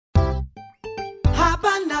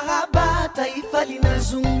Haba na Haba, taifa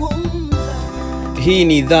linazungumza. Hii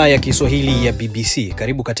ni idhaa ya Kiswahili ya BBC.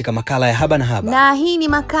 Karibu katika makala ya Haba na Haba. Na hii ni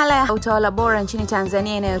makala ya utawala bora nchini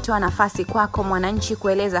Tanzania inayotoa nafasi kwako mwananchi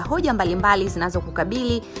kueleza hoja mbalimbali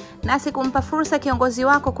zinazokukabili na kumpa fursa kiongozi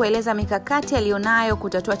wako kueleza mikakati alionayo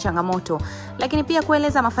kutatua changamoto, lakini pia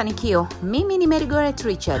kueleza mafanikio. Mimi ni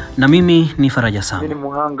Richard. Na mimi ni Faraja Sam. Mimi ni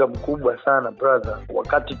muhanga mkubwa sana brother.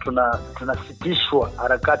 Wakati tunasitishwa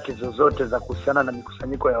harakati zozote za kuhusiana na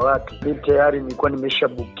mikusanyiko ya watu, mimi tayari nilikuwa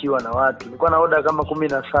nimeshabukiwa na watu. Nilikuwa na oda kama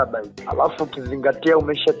 17 hivi. Alafu ukizingatia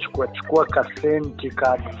umeshachukua kasenti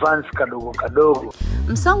ka advance kadogo.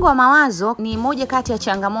 Msongo wa mawazo ni moja kati ya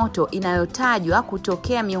changamoto inayotajwa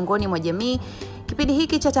kutokea miongoni mwa jamii. Kipindi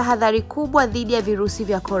hiki cha tahadhari kubwa dhidi ya virusi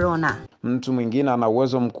vya corona. Mtu mwingine ana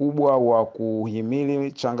uwezo mkubwa wa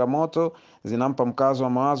kuhimili changamoto, zinampa mkazo wa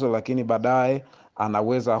mawazo, lakini baadaye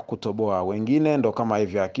anaweza kutoboa. Wengine ndo kama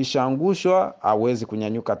hivyo, akishaangushwa hawezi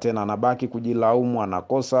kunyanyuka tena, anabaki kujilaumu,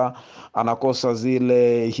 anakosa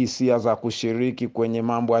zile hisia za kushiriki kwenye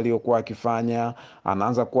mambo aliyokuwa akifanya,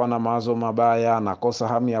 anaanza kuwa na mawazo mabaya, anakosa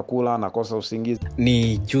hamu ya kula, anakosa usingizi.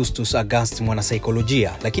 Ni Justus August,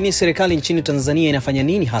 mwanasaikolojia. Lakini serikali nchini Tanzania inafanya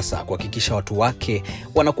nini hasa kuhakikisha watu wake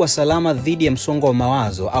wanakuwa salama dhidi ya msongo wa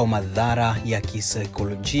mawazo au madhara ya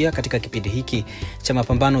kisaikolojia katika kipindi hiki cha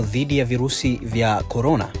mapambano dhidi ya virusi vya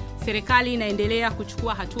corona? Serikali inaendelea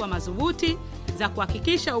kuchukua hatua madhubuti za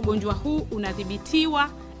kuhakikisha ugonjwa huu unadhibitiwa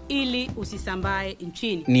ili usisambae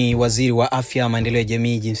nchini. Ni Waziri wa Afya, Maendeleo ya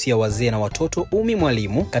Jamii, Jinsia, Wazee na Watoto, Umi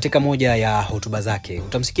Mwalimu, katika moja ya hotuba zake.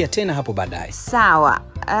 Utamsikia tena hapo baadaye. Sawa.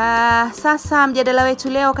 Sasa mjadala wetu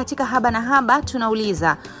leo katika Haba na Haba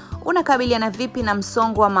tunauliza: unakabiliana vipi na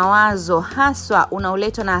msongo wa mawazo, haswa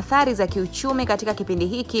unaoletwa na athari za kiuchumi katika kipindi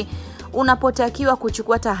hiki unapotakiwa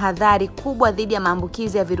kuchukua tahadhari kubwa dhidi ya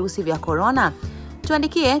maambukizi ya virusi vya corona?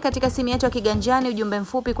 Tuandikie katika simu yetu ya kiganjani ujumbe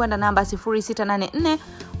mfupi kwenda namba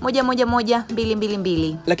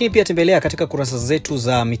 0684111222. Lakini pia tembelea katika kurasa zetu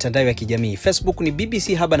za mitandao ya kijamii. Facebook ni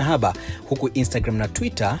BBC Haba na Haba, huku Instagram na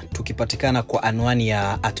Twitter tukipatikana kwa anwani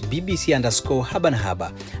ya @bbc_Haba na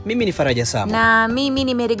Haba. Mimi ni Faraja Sam. Na mimi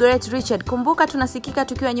ni Richard. Kumbuka tunasikika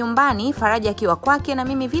tukiwa nyumbani, Faraja akiwa kwake na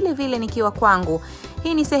mimi vile vile nikiwa kwangu.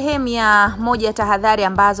 Hii ni sehemu ya moja ya tahadhari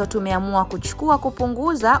ambazo tumeamua kuchukua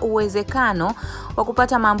kupunguza uwezekano wa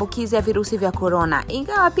kupata maambukizi ya virusi vya corona,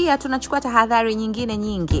 ingawa pia tunachukua tahadhari nyingine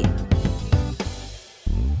nyingi.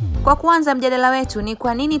 Kwa kuanza mjadala wetu, ni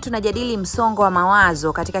kwa nini tunajadili msongo wa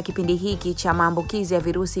mawazo katika kipindi hiki cha maambukizi ya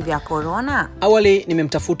virusi vya corona? Awali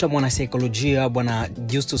nimemtafuta mwanasaikolojia Bwana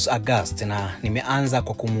Justus August na nimeanza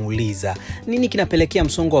kwa kumuuliza nini kinapelekea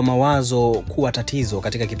msongo wa mawazo kuwa tatizo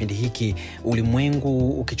katika kipindi hiki, ulimwengu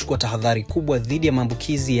ukichukua tahadhari kubwa dhidi ya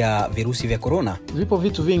maambukizi ya virusi vya corona. Vipo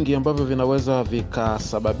vitu vingi ambavyo vinaweza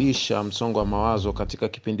vikasababisha msongo wa mawazo katika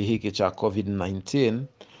kipindi hiki cha COVID-19.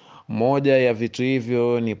 Moja ya vitu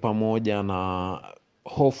hivyo ni pamoja na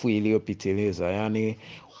hofu iliyopitiliza. Yani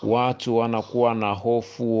watu wanakuwa na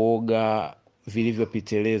hofu, oga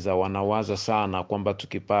vilivyopitiliza. Wanawaza sana kwamba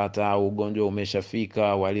tukipata ugonjwa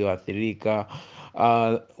umeshafika, walioathirika,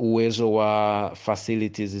 uwezo wa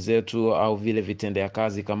facilities zetu au vile vitendea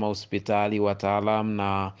kazi kama hospitali, wataalamu,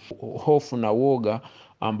 na hofu na uoga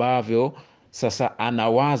ambavyo sasa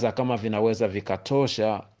anawaza kama vinaweza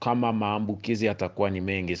vikatosha kama maambukizi yatakuwa ni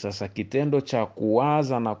mengi. Sasa kitendo cha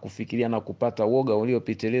kuwaza na kufikiria na kupata woga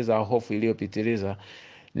uliopitiliza au hofu iliyopitiliza,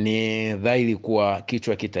 ni dhahiri kuwa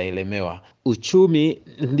kichwa kitaelemewa. Uchumi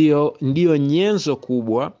ndio nyenzo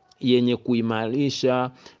kubwa yenye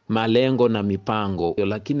kuimarisha malengo na mipango.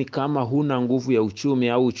 Lakini kama huna nguvu ya uchumi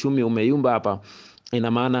au uchumi umeyumba hapa,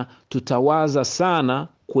 ina maana tutawaza sana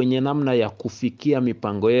kwenye namna ya kufikia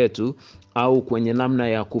mipango yetu au kwenye namna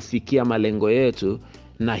ya kufikia malengo yetu,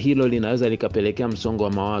 na hilo linaweza likapelekea msongo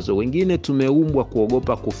wa mawazo. Wengine tumeumbwa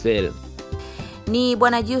kuogopa kufeli. Ni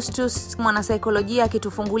Bwana Justus, mwanasaikolojia,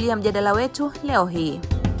 akitufungulia mjadala wetu leo hii.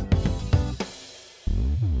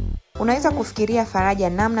 Unaweza kufikiria, Faraja,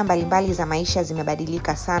 namna mbalimbali za maisha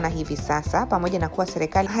zimebadilika sana hivi sasa, pamoja na kuwa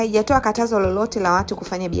serikali haijatoa katazo lolote la watu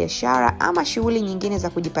kufanya biashara ama shughuli nyingine za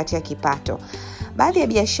kujipatia kipato. Baadhi ya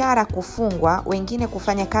biashara kufungwa, wengine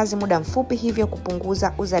kufanya kazi muda mfupi, hivyo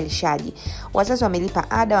kupunguza uzalishaji. Wazazi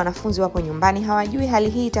wamelipa ada, wanafunzi wapo nyumbani, hawajui hali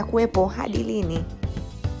hii itakuwepo hadi lini.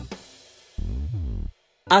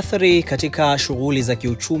 Athari katika shughuli za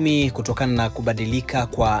kiuchumi kutokana na kubadilika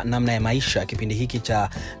kwa namna ya maisha kipindi hiki cha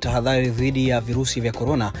tahadhari dhidi ya virusi vya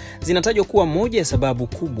korona zinatajwa kuwa moja ya sababu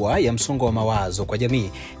kubwa ya msongo wa mawazo kwa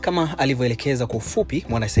jamii, kama alivyoelekeza kwa ufupi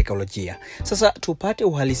mwanasaikolojia. Sasa tupate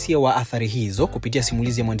uhalisia wa athari hizo kupitia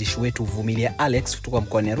simulizi ya mwandishi wetu Vumilia Alex kutoka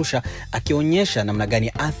mkoani Arusha, akionyesha namna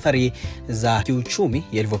gani athari za kiuchumi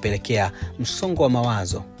yalivyopelekea msongo wa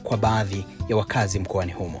mawazo kwa baadhi ya wakazi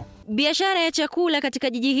mkoani humo. Biashara ya chakula katika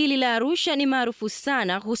jiji hili la Arusha ni maarufu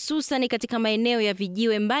sana, hususan katika maeneo ya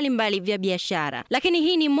vijiwe mbalimbali vya biashara. Lakini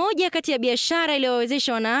hii ni moja kati ya biashara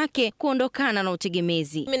iliyowezesha wanawake kuondokana na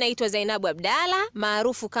utegemezi. Mimi naitwa Zainabu Abdalla,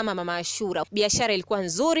 maarufu kama Mama Ashura. Biashara ilikuwa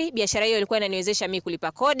nzuri, biashara hiyo ilikuwa inaniwezesha mimi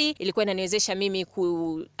kulipa kodi, ilikuwa inaniwezesha mimi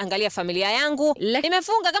kuangalia familia yangu.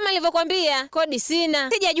 Nimefunga kama nilivyokuambia, kodi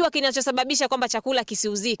sina. Sijajua kinachosababisha kwamba chakula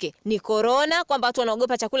kisiuzike. Ni corona, kwamba watu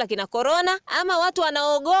wanaogopa chakula kina corona, ama watu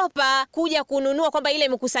wanaogopa kuja kununua kwamba ile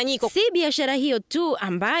mkusanyiko. Si biashara hiyo tu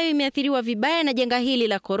ambayo imeathiriwa vibaya na janga hili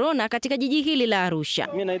la corona katika jiji hili la Arusha.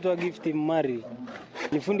 Mimi naitwa Gift Mari.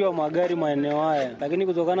 Ni fundi wa magari maeneo haya. Lakini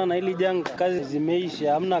kutokana na hili janga kazi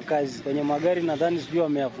zimeisha, hamna kazi. Kwenye magari nadhani sijui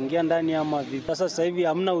wameyafungia ndani ama vipi. Sasa hivi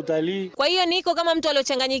hamna utalii. Kwa hiyo niko kama mtu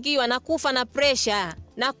aliochanganyikiwa na kufa na pressure.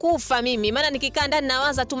 Na kufa mimi, maana nikikaa ndani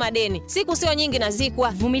nawaza tu madeni. Siku sio nyingi nazikwa.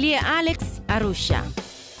 Vumilia Alex, Arusha.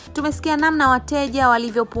 Tumesikia namna wateja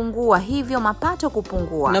walivyopungua, hivyo mapato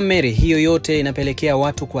kupungua. Na Mary, hiyo yote inapelekea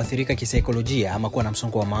watu kuathirika kisaikolojia ama kuwa na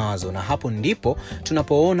msongo wa mawazo, na hapo ndipo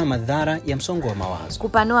tunapoona madhara ya msongo wa mawazo.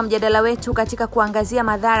 Kupanua mjadala wetu katika kuangazia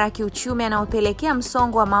madhara ya kiuchumi yanayopelekea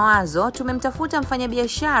msongo wa mawazo, tumemtafuta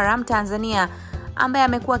mfanyabiashara Mtanzania ambaye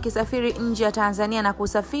amekuwa akisafiri nje ya Tanzania na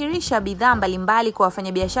kusafirisha bidhaa mbalimbali kwa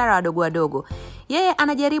wafanyabiashara wadogo wadogo. Yeye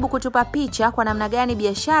anajaribu kutupa picha kwa namna gani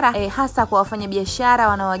biashara hasa kwa wafanyabiashara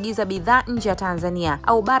wanaoagiza bidhaa nje ya Tanzania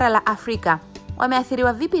au bara la Afrika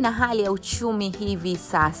wameathiriwa vipi na hali ya uchumi hivi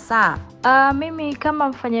sasa. Mimi kama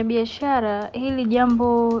mfanyabiashara, hili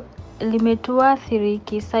jambo limetuathiri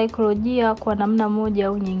kisaikolojia kwa namna moja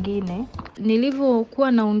au nyingine.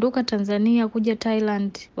 Nilivyokuwa naondoka Tanzania kuja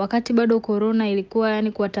Thailand, wakati bado corona ilikuwa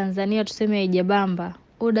kwa Tanzania tuseme haijabamba,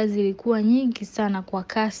 oda zilikuwa nyingi sana kwa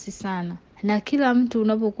kasi sana. Na kila mtu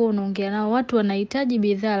unapokuwa unaongea nao, watu wanahitaji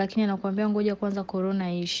bidhaa lakini anakuambia ngoja kwanza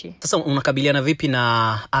corona iishe. Sasa unakabiliana vipi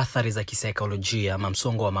na athari za kisaikolojia ama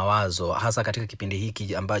msongo wa mawazo hasa katika kipindi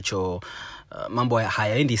hiki ambacho mambo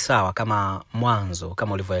hayaendi sawa kama mwanzo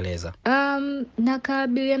kama ulivyoeleza?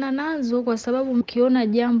 Nakabiliana nazo kwa sababu ukiona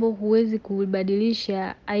jambo huwezi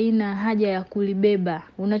kulibadilisha, haina haja ya kulibeba.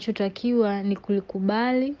 Unachotakiwa ni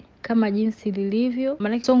kulikubali kama jinsi lilivyo.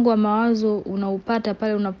 Maana msongo wa mawazo unaupata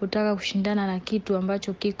pale unapotaka kushindana na kitu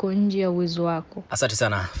ambacho kiko nje ya uwezo wako. Asante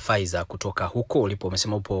sana Faiza kutoka huko ulipo,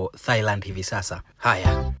 umesema upo Thailand hivi sasa.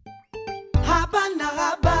 Haya. Haba na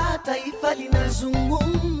Haba, taifa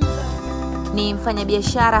linazungumza. Ni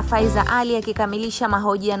mfanyabiashara Faiza Ali akikamilisha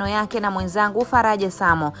mahojiano yake na mwenzangu Faraja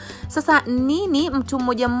Samo. Sasa nini mtu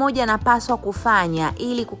mmoja anapaswa kufanya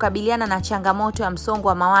ili kukabiliana na changamoto ya msongo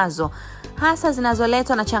wa mawazo hasa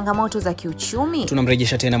zinazoletwa na changamoto za kiuchumi?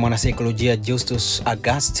 Tunamrejesha tena mwanasaikolojia Justus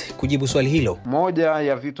August kujibu swali hilo. Moja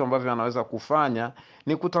ya vitu ambavyo anaweza kufanya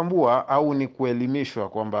ni kutambua au ni kuelimishwa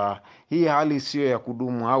kwamba hii hali sio ya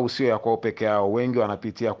kudumu au sio ya kwao peke yao. Wengi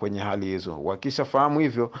wanapitia kwenye hali hizo. Wakishafahamu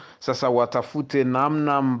hivyo, sasa watafute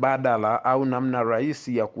namna mbadala au namna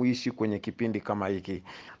rahisi ya kuishi kwenye kipindi kama hiki.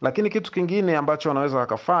 Lakini kitu kingine ambacho wanaweza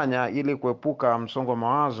wakafanya ili kuepuka msongo wa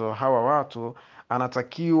mawazo, hawa watu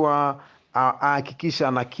anatakiwa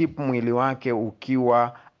ahakikisha na keep mwili wake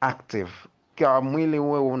ukiwa active. Kwa mwili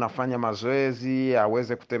uwe unafanya mazoezi,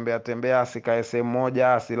 aweze kutembea, asikae sehemu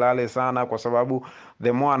moja, asilale sana, kwa sababu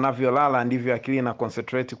the more anavyolala ndivyo akili ina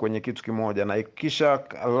concentrate kwenye kitu kimoja, na ikisha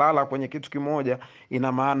lala kwenye kitu kimoja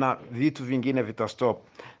ina maana vitu vingine vitastop.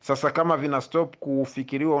 Sasa kama vina stop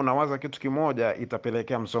kufikiriwa unawaza kitu kimoja,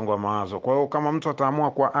 itapelekea msongo wa mawazo. Kwa hiyo kama mtu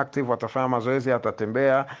ataamua kuwa active, atafanya mazoezi,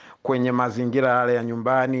 atatembea kwenye mazingira yale ya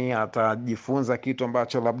nyumbani, atajifunza kitu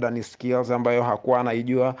ambacho labda ni skills ambayo hakuwa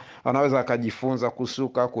anaijua, anaweza akajifunza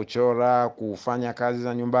kusuka, kuchora, kufanya kazi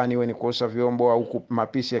za nyumbani, iwe ni kuosha vyombo au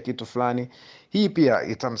mapishi ya kitu fulani. Hii pia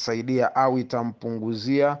itamsaidia au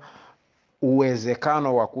itampunguzia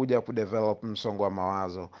uwezekano wa kuja kudevelop msongo wa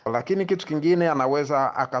mawazo. Lakini kitu kingine,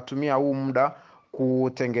 anaweza akatumia huu muda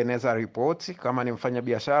kutengeneza ripoti. Kama ni mfanya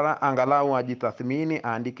biashara, angalau ajitathmini,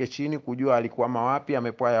 aandike chini kujua alikuwa wapi,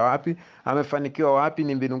 amepoa wapi, amefanikiwa wapi,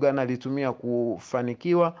 ni mbinu gani alitumia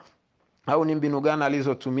kufanikiwa. au ni mbinu gani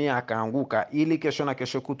alizotumia akaanguka, ili kesho na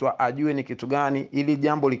kesho kutwa ajue ni kitu gani, ili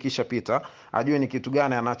jambo likishapita ajue ni kitu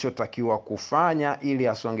gani anachotakiwa kufanya ili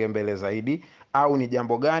asonge mbele zaidi, au ni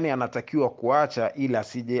jambo gani anatakiwa kuacha ili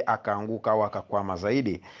asije akaanguka au akakwama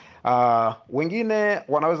zaidi. Wengine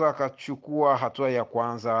wanaweza wakachukua hatua ya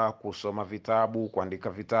kwanza kusoma vitabu, kuandika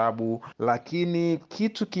vitabu, lakini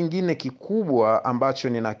kitu kingine kikubwa ambacho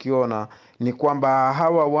ninakiona ni kwamba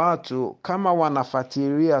hawa watu kama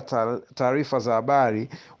wanafuatilia taarifa za habari,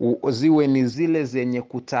 ziwe ni zile zenye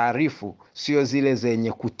kutaarifu, sio zile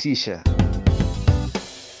zenye kutisha.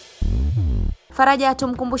 Faraja,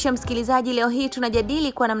 tumkumbushe msikilizaji, leo hii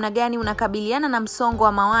tunajadili kwa namna gani unakabiliana na msongo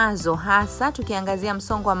wa mawazo, hasa tukiangazia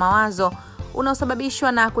msongo wa mawazo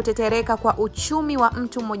unaosababishwa na kutetereka kwa uchumi wa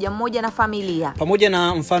mtu mmoja mmoja na familia. Pamoja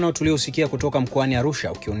na mfano tuliosikia kutoka mkoani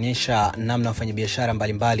Arusha ukionyesha namna wafanyabiashara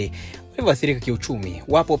mbalimbali walivyoathirika kiuchumi.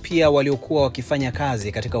 Wapo pia waliokuwa wakifanya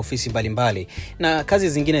kazi katika ofisi mbalimbali na kazi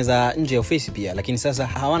zingine za nje ya ofisi pia, lakini sasa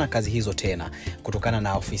hawana kazi hizo tena kutokana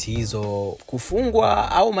na ofisi hizo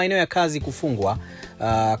kufungwa au maeneo ya kazi kufungwa.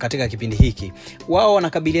 Katika kipindi hiki wao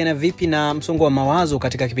wanakabiliana vipi na msongo wa mawazo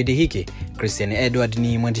katika kipindi hiki? Christian Edward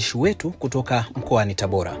ni mwandishi wetu kutoka mkoani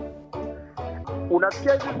Tabora.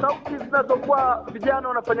 Unasikia hizo sauti zinazokuwa vijana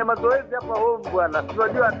wanafanya mazoezi hapa home bwana.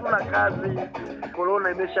 Tunajua hatuna kazi.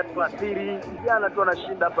 Corona imeshatuathiri. Vijana tu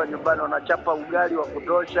wanashinda hapa nyumbani wanachapa ugali wa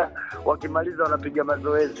kutosha, wakimaliza wanapiga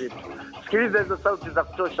mazoezi tu. Sikiliza hizo sauti za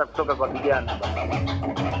kutosha kutoka kwa vijana.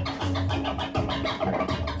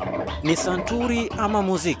 Ni santuri ama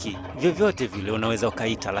muziki, vyovyote vile unaweza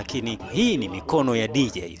ukaita, lakini hii ni mikono ya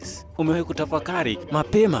DJs. Umewahi kutafakari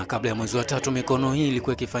mapema kabla ya mwezi wa 3 mikono hii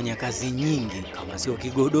ilikuwa ikifanya kazi nyingi, kama sio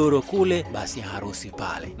kigodoro kule basi harusi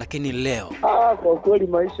pale. Lakini leo kwa kweli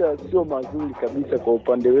maisha sio mazuri kabisa kwa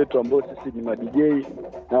upande wetu ambao sisi ni ma DJ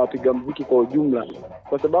na wapiga muziki kwa ujumla,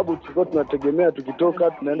 kwa sababu tulikuwa tunategemea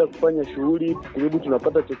tukitoka tunaenda kufanya shughuli, kurudi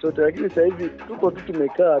tunapata chochote, lakini sasa hivi tuko tu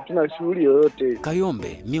tumekaa, hatuna shughuli yoyote.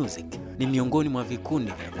 Kayombe Music ni miongoni mwa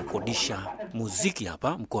vikundi vinavyokodisha muziki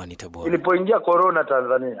hapa mkoani Tabora. Ilipoingia corona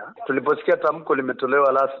Tanzania, tuliposikia tamko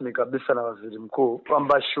limetolewa rasmi kabisa na waziri mkuu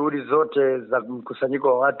kwamba shughuli zote za mkusanyiko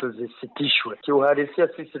wa watu zisitishwe, kiuhalisia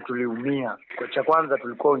sisi tuliumia. Kwa cha kwanza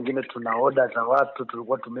tulikuwa wengine tuna oda za watu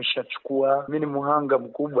tulikuwa tumeshachukua. Mimi ni muhanga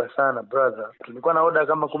mkubwa sana brother. Tulikuwa na oda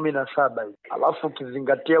kama 17 hivi. Alafu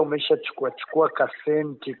ukizingatia umeshachukua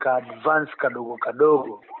kasenti ka advance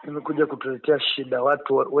kadogo. Nimekuja kutuletea shida.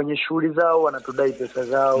 Watu wenye shughuli zao wanatudai pesa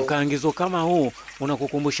zao. Mkaangizo kama huu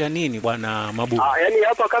unakukumbusha nini bwana Mabula? Yani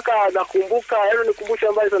hapa kaka nakumbuka,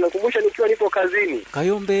 nikumbusha mbali sana, nakumbusha nikiwa nipo kazini.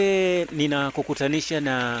 Kayombe, ninakukutanisha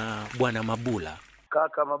na bwana Mabula.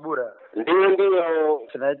 Kaka Mabula. Ndio.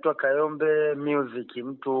 Tunaitwa Kayombe Music,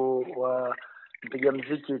 mtu wa mpiga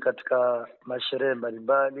muziki katika masherehe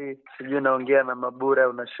mbalimbali. Sijui naongea na Mabula,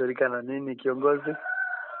 unashirika na nini kiongozi?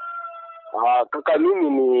 Kaka mimi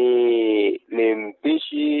ni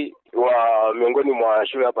mpishi wa miongoni mwa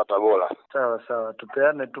shule hapa Tabora. Sawa,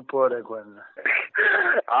 tupeane tu pole kwanza.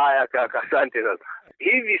 Haya kaka, asante sasa.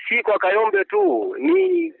 Hivi si kwa Kayombe tu,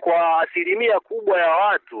 ni kwa asilimia kubwa ya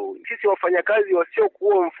watu. Sisi wafanyakazi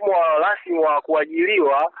wasiokuwa mfumo wa rasmi wa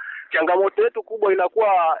kuajiriwa, changamoto yetu kubwa inakuwa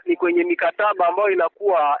ni kwenye mikataba ambayo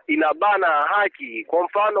inakuwa inabana haki. Kwa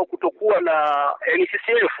mfano kutokuwa na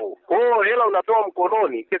NCCF. Hela unatoa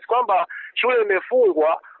mkononi. Kiasi kwamba shule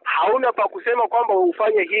imefungwa, hauna pa kusema kwamba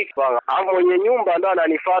ufanye hiki bana. Mwenye nyumba ndo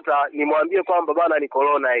ananifuata nimwambie kwamba bana ni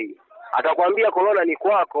corona hii. Atakwambia corona ni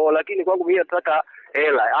kwako, lakini kwangu mimi nataka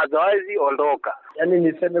hela. Otherwise ondoka. Yaani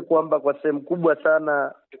niseme kwamba kwa sehemu kubwa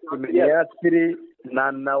sana imeniathiri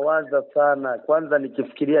na nawaza sana. Kwanza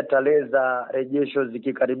nikifikiria tarehe za rejesho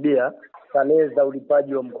zikikaribia, tarehe za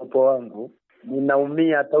ulipaji wa mkopo wangu,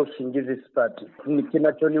 ninaumia hata usingizi sipati.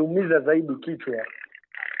 Kinachoniumiza zaidi kichwa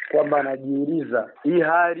kwamba najiuliza hii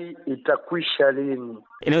hali itakwisha lini.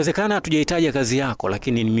 Inawezekana hatujahitaji kazi yako,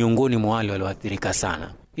 lakini ni miongoni mwa wale walioathirika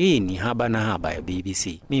sana. Hii ni Haba na Haba ya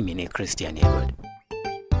BBC. Mimi ni Christian Edward.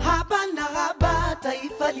 Haba na Haba,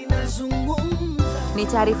 taifa linazungumza. Ni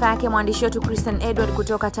taarifa yake mwandishi wetu Christian Edward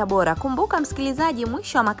kutoka Tabora. Kumbuka msikilizaji,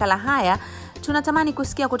 mwisho wa makala haya tunatamani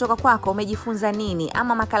kusikia kutoka kwako. Umejifunza nini,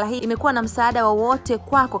 ama makala hii imekuwa na msaada wowote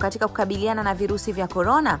kwako katika kukabiliana na virusi vya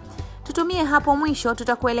corona? Tutumie hapo mwisho,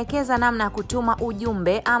 tutakuelekeza namna ya kutuma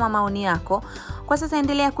ujumbe ama maoni yako. Kwa sasa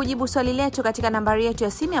endelea kujibu swali letu katika nambari yetu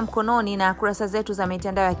ya simu ya mkononi na kurasa zetu za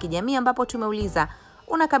mitandao ya kijamii, ambapo tumeuliza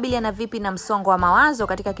unakabiliana vipi na msongo wa mawazo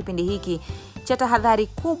katika kipindi hiki cha tahadhari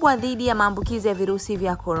kubwa dhidi ya maambukizi ya virusi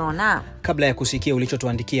vya korona. Kabla ya kusikia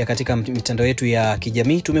ulichotuandikia katika mitandao yetu ya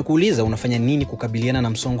kijamii, tumekuuliza unafanya nini kukabiliana na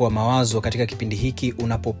msongo wa mawazo katika kipindi hiki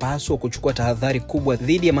unapopaswa kuchukua tahadhari kubwa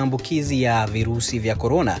dhidi ya maambukizi ya virusi vya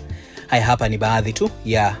korona. Haya hapa ni baadhi tu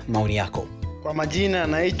ya maoni yako. Kwa majina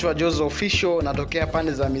naitwa Jozo Official, natokea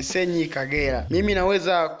pande za Misenyi, Kagera. Mimi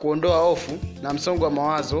naweza kuondoa hofu na msongo wa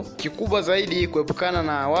mawazo. Kikubwa zaidi kuepukana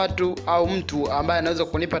na watu au mtu ambaye anaweza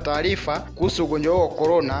kunipa taarifa kuhusu ugonjwa huu wa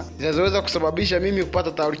corona zinazoweza kusababisha mimi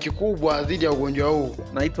kupata taharuki kubwa dhidi ya ugonjwa huu.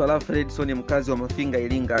 Naitwa Alfredson, mkazi wa Mafinga,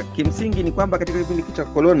 Iringa. Kimsingi ni kwamba katika kipindi cha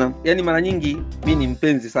corona, yani mara nyingi mimi ni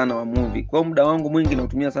mpenzi sana wa movie. Kwa muda wangu mwingi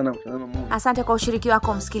nautumia sana kutazama movie. Asante kwa ushiriki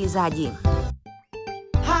wako msikilizaji.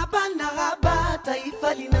 Haba na Haba,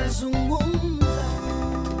 taifa linazungumza.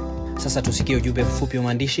 Sasa tusikie ujumbe mfupi wa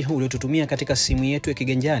maandishi uliotutumia katika simu yetu ya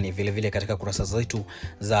kiganjani, vile vile katika kurasa zetu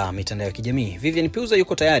za mitandao ya kijamii. Vivian Piuza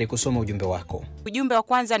yuko tayari kusoma ujumbe wako. Ujumbe wa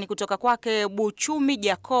kwanza ni kutoka kwake Buchumi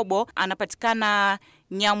Jacobo, anapatikana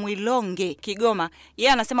Nyamwilonge, Kigoma.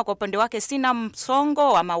 Yeye anasema kwa upande wake, sina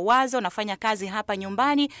msongo wa mawazo, nafanya kazi hapa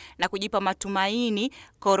nyumbani na kujipa matumaini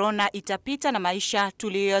korona itapita na maisha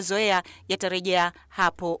tuliyozoea yatarejea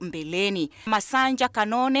hapo mbeleni. Masanja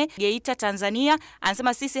Kanone, Geita, Tanzania,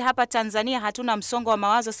 anasema sisi hapa Tanzania hatuna msongo wa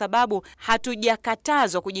mawazo sababu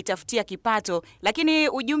hatujakatazwa kujitafutia kipato. Lakini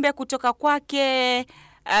ujumbe kutoka kwake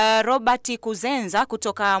Robert Kuzenza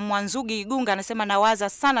kutoka Mwanzugi, Igunga, anasema nawaza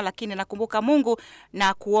sana lakini nakumbuka Mungu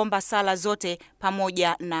na kuomba sala zote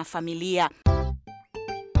pamoja na familia.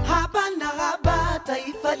 Haba na Haba,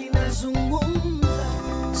 taifa linazungumza.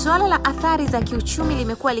 Suala la athari za kiuchumi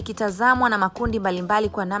limekuwa likitazamwa na makundi mbalimbali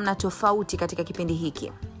kwa namna tofauti katika kipindi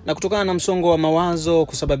hiki. Na kutokana na msongo wa mawazo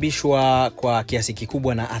kusababishwa kwa kiasi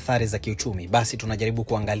kikubwa na athari za kiuchumi, basi tunajaribu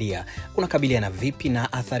kuangalia unakabiliana vipi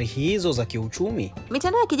na athari hizo za kiuchumi.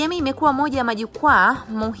 Mitandao ya kijamii imekuwa moja ya majukwaa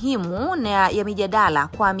muhimu na ya mijadala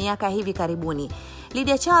kwa miaka hivi karibuni.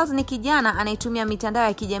 Lydia Charles ni kijana anayetumia mitandao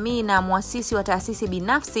ya kijamii na muasisi wa taasisi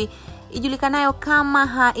binafsi ijulikanayo kama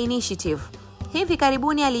Ha Initiative. Hivi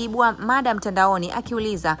karibuni aliibua mada mtandaoni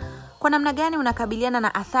akiuliza, kwa namna gani unakabiliana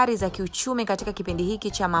na athari za kiuchumi katika kipindi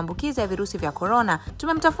hiki cha maambukizi ya virusi vya korona?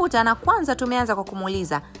 Tumemtafuta na kwanza tumeanza kwa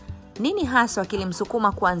kumuuliza nini hasa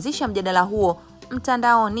kilimsukuma kuanzisha mjadala huo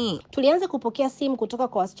mtandaoni. Tulianza kupokea simu kutoka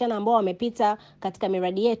kwa wasichana ambao wamepita katika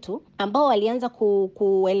miradi yetu, ambao walianza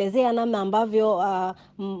kuelezea namna ambavyo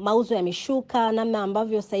mauzo yameshuka, namna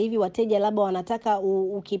ambavyo sasa hivi wateja labda wanataka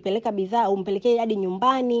ukipeleka bidhaa umpelekee hadi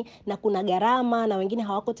nyumbani na kuna gharama, na wengine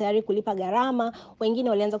hawako tayari kulipa gharama, wengine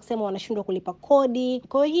walianza kusema wanashindwa kulipa kodi.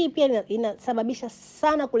 Kwa hiyo hii pia inasababisha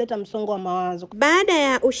sana kuleta msongo wa mawazo. Baada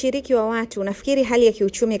ya ushiriki wa watu, nafikiri hali ya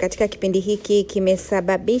kiuchumi katika kipindi hiki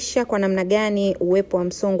kimesababisha kwa namna gani uwepo wa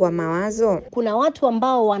msongo wa mawazo? Kuna watu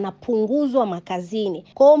ambao wanapunguzwa makazini.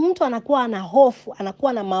 Kwa hiyo mtu anakuwa na hofu,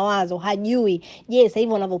 anakuwa na mawazo, hajui, je, sasa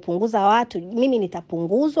hivi wanavyopunguza watu, mimi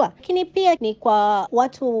nitapunguzwa? Lakini pia ni kwa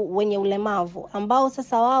watu wenye ulemavu ambao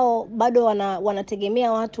sasa wao bado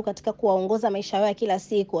wanategemea watu katika kuwaongoza maisha yao ya kila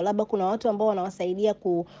siku. Labda kuna watu ambao wanawasaidia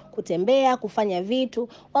kutembea, kufanya vitu.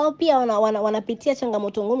 Wao pia wanapitia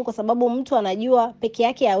changamoto ngumu kwa sababu mtu anajua peke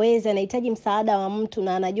yake hawezi, anahitaji msaada wa mtu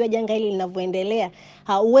na anajua janga hili linavyoendelea.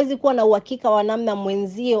 Huwezi kuwa na uhakika wa namna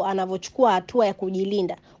mwenzio anavyochukua hatua ya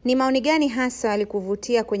kujilinda. Ni maoni gani hasa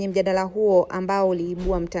alikuvutia kwenye mjadala huo ambao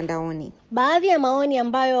uliibua mtandaoni? Baadhi ya maoni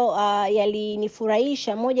ambayo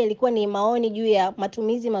yalinifurahisha, moja ilikuwa ni maoni juu ya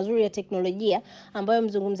matumizi mazuri ya teknolojia, ambayo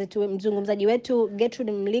mzungumzaji wetu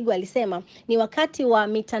Gertrude Mligo alisema ni wakati wa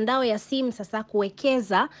mitandao ya simu sasa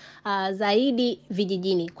kuwekeza zaidi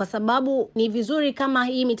vijijini, kwa sababu ni vizuri kama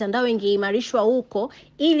hii mitandao ingeimarishwa huko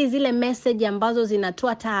ili zile message ambazo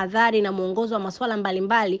zinatoa tahadhari na mwongozo wa masuala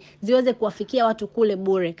mbalimbali ziweze kuwafikia watu kule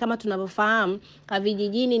bure. Kama tunavyofahamu,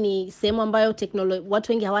 vijijini ni sehemu ambayo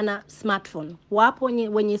watu wengi hawana smartphone. Wapo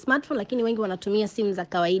wenye smartphone lakini wengi wanatumia simu za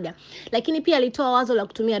kawaida. Lakini pia alitoa wazo la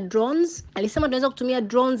kutumia drones. Alisema tunaweza kutumia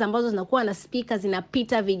drones ambazo zinakuwa na speaker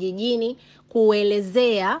zinapita vijijini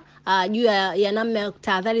kuelezea juu ya namna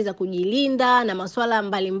tahadhari za kujilinda na masuala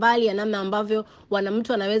mbalimbali ya namna ambavyo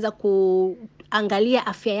mtu anaweza angalia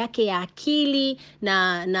afya yake ya akili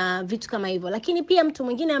na vitu kama hivyo. Lakini pia mtu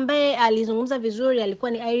mwingine ambaye alizungumza vizuri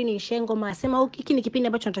alikuwa ni Irene Shengo. Anasema hiki ni kipindi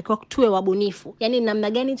ambacho tunatakiwa tuwe wabunifu. Yaani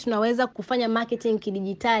namna gani tunaweza kufanya marketing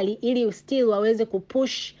kidijitali ili still waweze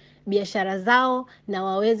kupush biashara zao na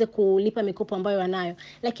waweze kulipa mikopo ambayo wanayo.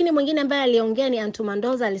 Lakini mwingine ambaye aliongea ni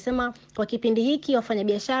Antumandoza. Alisema kwa kipindi hiki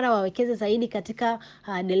wafanyabiashara wawekeze zaidi katika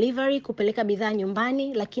delivery, kupeleka bidhaa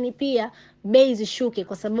nyumbani, lakini pia bei zishuke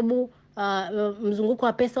kwa sababu mzunguko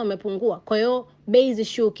wa pesa umepungua. Kwa hiyo bei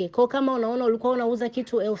zishuke. Kwa kama unaona ulikuwa unauza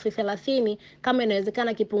kitu 30,000, kama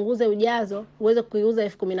inawezekana kipunguze ujazo uweze kuiuza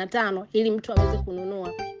 15,000 ili mtu aweze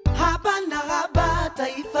kununua. Haba na Haba,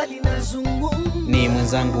 taifa linazungumza. Ni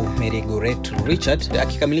mwenzangu Mary Goret Richard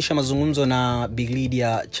akikamilisha mazungumzo na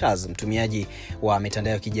Bilidia Chaz, mtumiaji wa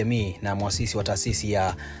mitandao ya kijamii na muasisi wa taasisi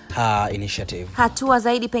ya Ha Initiative. Hatua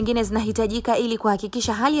zaidi pengine zinahitajika ili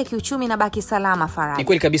kuhakikisha hali ya kiuchumi inabaki salama, Faraj. Ni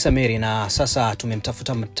kweli kabisa Mary, na sasa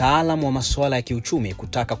tumemtafuta mtaalamu wa masuala ya kiuchumi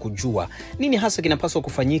kutaka kujua nini hasa kinapaswa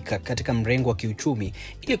kufanyika katika mrengo wa kiuchumi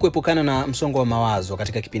ili kuepukana na msongo wa mawazo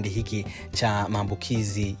katika kipindi hiki cha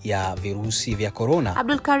maambukizi ya virusi vya corona.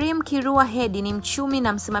 Abdul Karim Kirua Hedi ni mchumi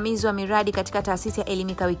na msimamizi wa miradi katika taasisi ya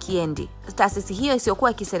Elimika Wikiendi. Taasisi hiyo isiyokuwa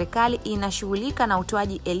ya kiserikali inashughulika na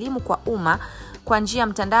utoaji elimu kwa umma kwa njia ya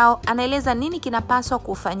mtandao. Anaeleza nini kinapaswa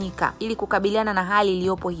kufanyika ili kukabiliana na hali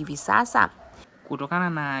iliyopo hivi sasa. Kutokana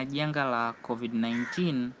na janga la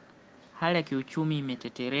COVID-19, hali ya kiuchumi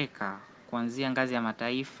imetetereka kuanzia ngazi ya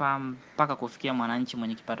mataifa mpaka kufikia mwananchi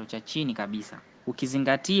mwenye kipato cha chini kabisa.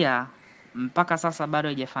 Ukizingatia mpaka sasa bado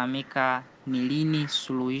haijafahamika ni lini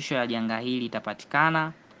suluhisho ya janga hili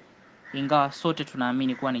itapatikana, ingawa sote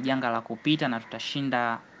tunaamini kuwa ni janga la kupita na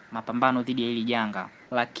tutashinda mapambano dhidi ya hili janga.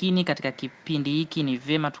 Lakini katika kipindi hiki ni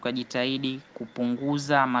vyema tukajitahidi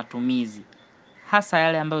kupunguza matumizi, hasa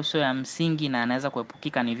yale ambayo sio ya msingi na yanaweza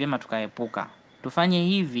kuepukika, ni vyema tukaepuka. Tufanye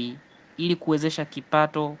hivi ili kuwezesha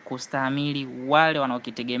kipato kustahimili wale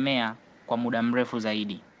wanaokitegemea kwa muda mrefu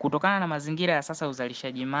zaidi. Kutokana na mazingira ya sasa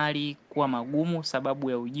uzalishaji mali kuwa magumu sababu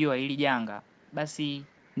ya ujio wa hili janga, basi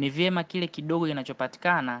ni vyema kile kidogo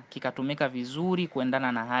kinachopatikana kikatumika vizuri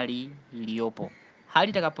kuendana na hali iliyopo. Hali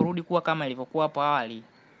itakaporudi kuwa kama ilivyokuwa hapo awali,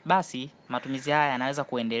 basi matumizi haya yanaweza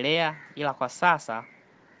kuendelea, ila kwa sasa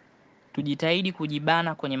tujitahidi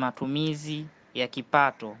kujibana kwenye matumizi ya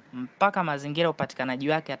kipato mpaka mazingira upatikanaji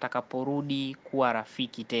wake atakaporudi kuwa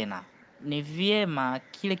rafiki tena. Ni vyema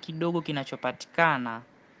kile kidogo kinachopatikana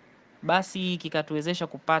basi kikatuwezesha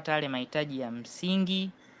kupata yale mahitaji ya msingi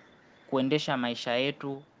kuendesha maisha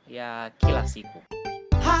yetu ya kila siku.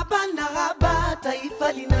 Haba na Haba,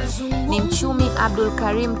 taifa linazungumza. Ni mchumi Abdul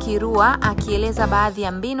Karim Kirua akieleza baadhi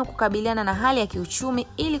ya mbinu kukabiliana na hali ya kiuchumi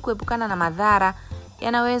ili kuepukana na madhara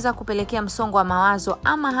yanaweza kupelekea msongo wa mawazo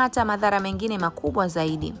ama hata madhara mengine makubwa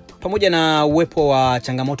zaidi. Pamoja na uwepo wa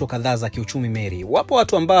changamoto kadhaa za kiuchumi Mary, wapo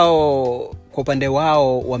watu ambao kwa upande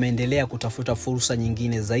wao wameendelea kutafuta fursa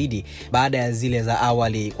nyingine zaidi baada ya zile za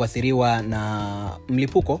awali kuathiriwa na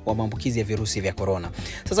mlipuko wa maambukizi ya virusi vya corona.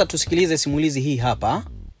 Sasa tusikilize simulizi hii hapa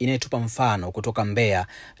inayotupa mfano kutoka Mbeya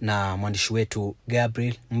na mwandishi wetu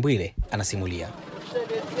Gabriel Mbwile anasimulia.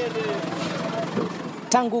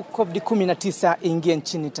 Tangu COVID-19 ingie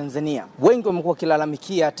nchini Tanzania, wengi wamekuwa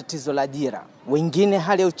kilalamikia tatizo la ajira. Wengine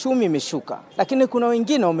hali ya uchumi imeshuka, lakini kuna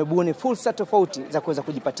wengine wamebuni fursa tofauti za kuweza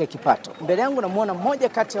kujipatia kipato. Mbele yangu namuona mmoja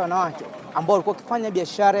kati ya wanawake ambao walikuwa wakifanya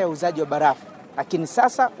biashara ya uzaji wa barafu, lakini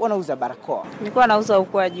sasa wanauza barakoa. Nilikuwa nauza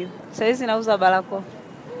ukwaju, sasa hizi nauza barakoa.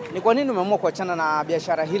 Ni kwa nini umeamua kuachana na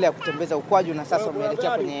biashara hile ya kutembeza ukwaju na sasa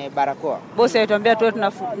umeelekea kwenye barakoa? Bosi alituambia tuwe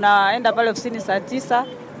tunaenda pale ofisini saa 9.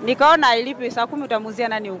 Nikaona ilipi saa 10 utamuzia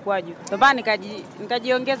nani ukwaju. Ndio maana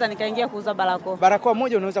nikajiongeza nikaingia kuuza barakoa. Barakoa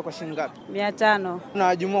moja unauza kwa shilingi ngapi? 500.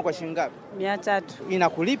 Unajumua kwa shilingi ngapi? 300.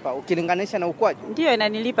 Inakulipa ukilinganisha na ukwaju? Ndio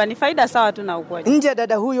inanilipa, ni faida sawa tu na ukwaju. Nje ya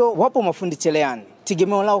dada huyo wapo mafundi cherehani.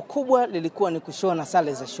 Tegemeo lao kubwa lilikuwa ni kushona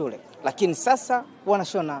sare za shule, lakini sasa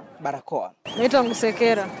wanashona barakoa. Naitwa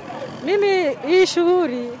Msekera. Mimi hii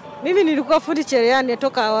shughuli, mimi nilikuwa fundi cherehani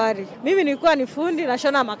toka awali. Mimi nilikuwa ni fundi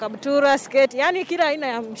nashona makabtura, sketi, yani kila aina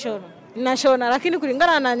ya mshono nashona, lakini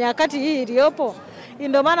kulingana na nyakati hii iliyopo,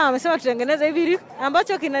 ndio maana wamesema tutengeneze hivi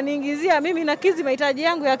ambacho kinaniingizia mimi na kizi mahitaji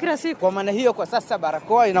yangu ya kila siku. Kwa maana hiyo kwa sasa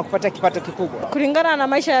barakoa inakupatia kipato kikubwa. Kulingana na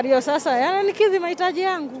maisha yaliyo sasa, yani ni kizi mahitaji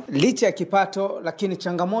yangu. Licha ya kipato, lakini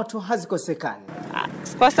changamoto hazikosekani.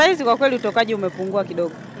 Kwa saizi kwa kweli utokaji umepungua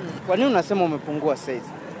kidogo. Kwa nini unasema umepungua saizi?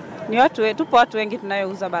 Ni tupo watu wengi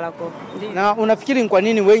tunayouza barakoa. Na unafikiri kwa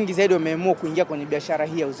nini wengi zaidi wameamua kuingia kwenye biashara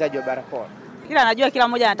hii ya uzaji wa barakoa? Kila anajua kila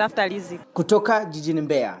mmoja anatafuta riziki. Kutoka jijini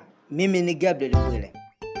Mbeya, mimi ni Gabriel Mbwile.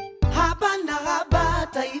 Haba na Haba,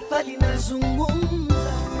 taifa linazungumza.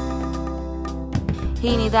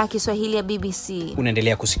 Hii ni idhaa Kiswahili ya BBC.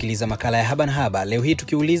 Unaendelea kusikiliza makala ya Haba na Haba. Leo hii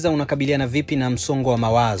tukiuliza unakabiliana vipi na msongo wa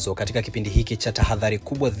mawazo katika kipindi hiki cha tahadhari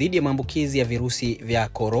kubwa dhidi ya maambukizi ya virusi vya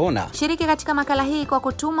corona. Shiriki katika makala hii kwa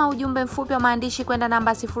kutuma ujumbe mfupi wa maandishi kwenda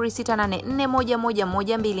namba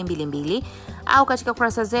 0684111222 au katika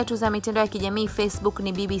kurasa zetu za mitandao ya kijamii. Facebook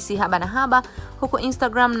ni BBC Haba na Haba, huko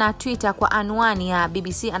Instagram na Twitter kwa anwani ya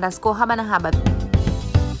BBC_Haba na Haba.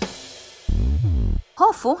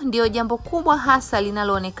 Hofu ndio jambo kubwa hasa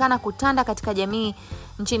linaloonekana kutanda katika jamii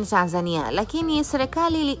nchini Tanzania, lakini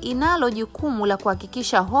serikali inalo jukumu la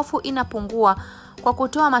kuhakikisha hofu inapungua kwa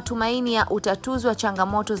kutoa matumaini ya utatuzi wa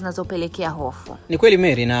changamoto zinazopelekea hofu. Ni kweli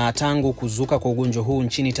Mary, na tangu kuzuka kwa ugonjwa huu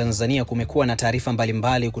nchini Tanzania kumekuwa na taarifa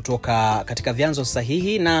mbalimbali kutoka katika vyanzo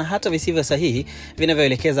sahihi na hata visivyo sahihi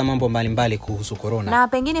vinavyoelekeza mambo mbalimbali kuhusu corona. Na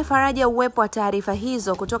pengine faraja uwepo wa taarifa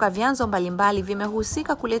hizo kutoka vyanzo mbalimbali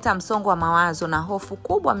vimehusika kuleta msongo wa mawazo na hofu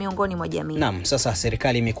kubwa miongoni mwa jamii. Naam, sasa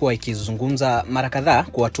serikali imekuwa ikizungumza mara kadhaa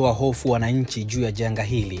kuwatoa hofu wananchi juu ya janga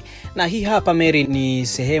hili. Na hii hapa Mary ni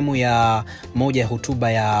sehemu ya moja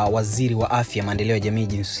hotuba ya Waziri wa Afya, Maendeleo ya Jamii,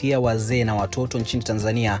 Jinsia, Wazee na Watoto nchini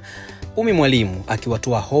Tanzania, Mwalimu,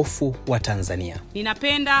 akiwatoa hofu wa Tanzania.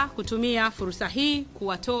 Ninapenda kutumia fursa hii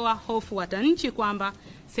kuwatoa hofu wananchi kwamba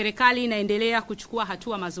serikali inaendelea kuchukua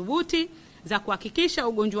hatua madhubuti za kuhakikisha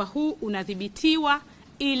ugonjwa huu unadhibitiwa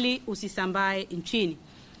ili usisambae nchini.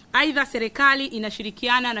 Aidha, serikali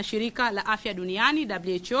inashirikiana na Shirika la Afya Duniani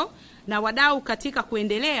WHO na wadau katika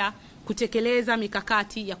kuendelea kutekeleza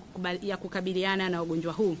mikakati ya kukabiliana na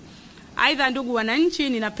ugonjwa huu. Aidha, ndugu wananchi,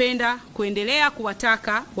 ninapenda kuendelea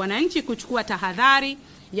kuwataka wananchi kuchukua tahadhari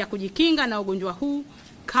ya kujikinga na ugonjwa huu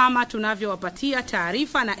kama tunavyowapatia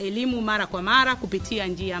taarifa na elimu mara kwa mara kupitia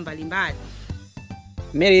njia mbalimbali.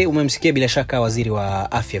 Mary, umemsikia bila shaka Waziri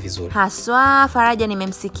wa Afya vizuri. Haswa Faraja,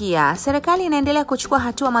 nimemsikia. Serikali inaendelea kuchukua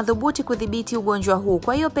hatua madhubuti kudhibiti ugonjwa huu.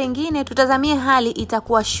 Kwa hiyo pengine tutazamie hali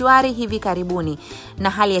itakuwa shwari hivi karibuni na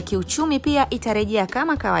hali ya kiuchumi pia itarejea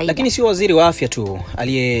kama kawaida. Lakini sio Waziri wa Afya tu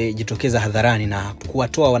aliyejitokeza hadharani na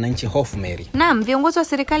kuwatoa wananchi hofu Mary. Naam, viongozi wa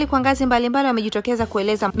serikali kwa ngazi mbalimbali wamejitokeza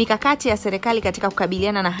kueleza mikakati ya serikali katika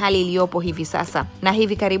kukabiliana na hali iliyopo hivi sasa. Na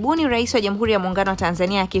hivi karibuni Rais wa Jamhuri ya Muungano wa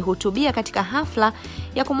Tanzania akihutubia katika hafla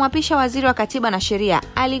ya kumwapisha Waziri wa Katiba na Sheria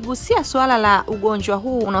aligusia suala la ugonjwa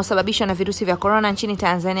huu unaosababishwa na virusi vya corona nchini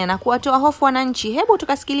Tanzania na kuwatoa hofu wananchi. Hebu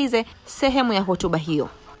tukasikilize sehemu ya hotuba hiyo.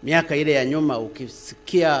 Miaka ile ya nyuma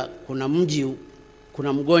ukisikia kuna mji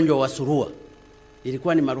kuna mgonjwa wa surua,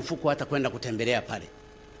 ilikuwa ni marufuku hata kwenda kutembelea pale,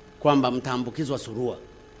 kwamba mtaambukizwa surua.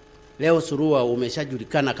 Leo surua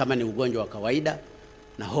umeshajulikana kama ni ugonjwa wa kawaida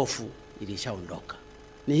na hofu ilishaondoka.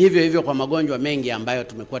 Ni hivyo hivyo kwa magonjwa mengi ambayo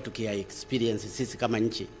tumekuwa tukia experience sisi kama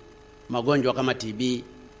nchi. Magonjwa kama TB,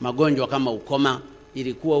 magonjwa kama ukoma,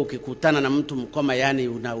 ilikuwa ukikutana na mtu mkoma yani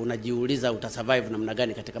unajiuliza utasurvive namna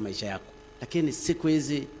gani katika maisha yako. Lakini siku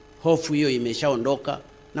hizi hofu hiyo imeshaondoka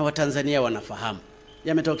na Watanzania wanafahamu.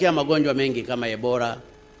 Yametokea magonjwa mengi kama Ebola,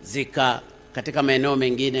 Zika, katika maeneo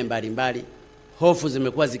mengine mbalimbali. Hofu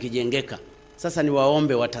zimekuwa zikijengeka. Sasa ni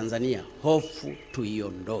waombe wa Tanzania, hofu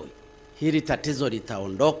tuiondoe. Hili tatizo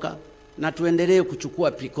litaondoka na tuendelee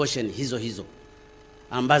kuchukua precaution hizo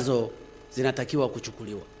ambazo zinatakiwa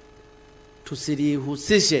kuchukuliwa.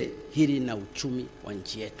 Tusilihusishe hili na uchumi wa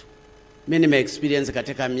nchi yetu. Mimi nime-experience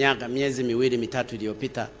katika miezi 2-3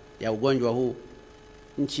 iliyopita ya ugonjwa huu.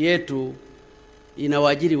 Nchi yetu ina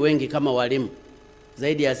waajiri wengi kama walimu,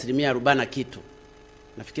 zaidi ya 40 kitu.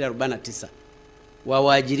 Nafikiri 49.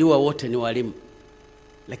 Waajiriwa wote ni walimu.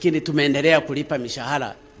 Lakini tumeendelea kulipa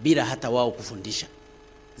mishahara bila hata wao kufundisha.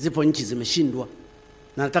 Zipo nchi zimeshindwa.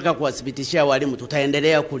 Na nataka kuwathibitishia walimu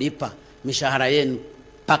tutaendelea kulipa mishahara yenu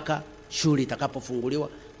mpaka shule itakapofunguliwa,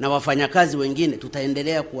 na wafanyakazi wengine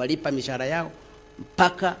tutaendelea kuwalipa mishahara yao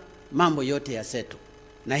mpaka mambo yote ya seto.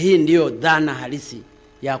 Na hii ndiyo dhana halisi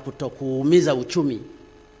ya kutokuumiza uchumi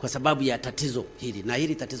kwa sababu ya tatizo hili, na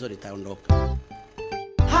hili tatizo litaondoka.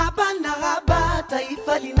 Haba na Haba,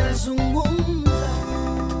 taifa linazungumza.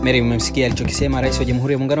 Mary, umemsikia alichokisema Rais wa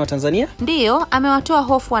Jamhuri ya Muungano wa Tanzania? Ndiyo, amewatoa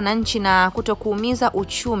hofu wananchi na kutokuumiza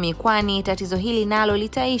uchumi, kwani tatizo hili nalo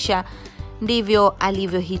litaisha. Ndivyo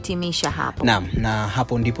alivyohitimisha hapo. Naam, na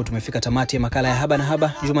hapo ndipo tumefika tamati ya makala ya Haba na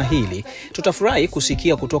Haba juma hili. Tutafurahi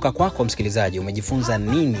kusikia kutoka kwako msikilizaji, umejifunza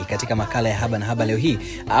nini katika makala ya Haba na Haba leo hii,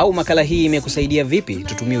 au makala hii imekusaidia vipi?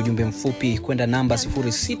 Tutumie ujumbe mfupi kwenda namba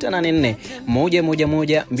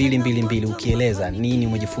 0684111222 ukieleza nini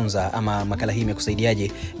umejifunza ama makala hii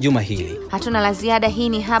imekusaidiaje juma hili. Hatuna la ziada. Hii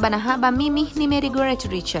ni Haba na Haba. Mimi ni Mary Goret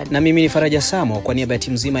Richard. Na mimi ni Faraja Samo kwa niaba ya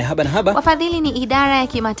timu nzima ya Haba na Haba. Wafadhili ni Idara ya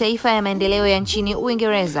Kimataifa ya Maendeleo ya nchini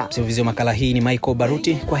Uingereza. Msimamizi wa makala hii ni Michael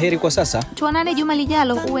Baruti. Kwa heri kwa sasa. Tuonane juma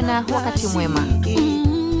lijalo. Uwe na wakati mwema.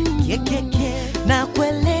 Na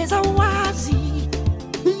kueleza wazi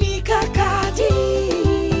mikakati.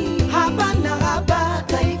 Haba na Haba,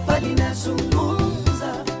 taifa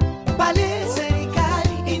linazungumza. Pale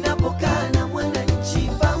serikali inapokaa na mwananchi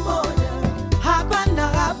pamoja. Haba na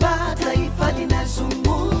Haba, taifa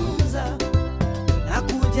linazungumza na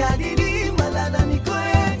kujadili malalamiko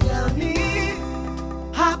ya jamii.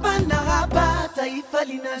 Haba na Haba, taifa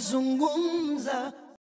linazungumza.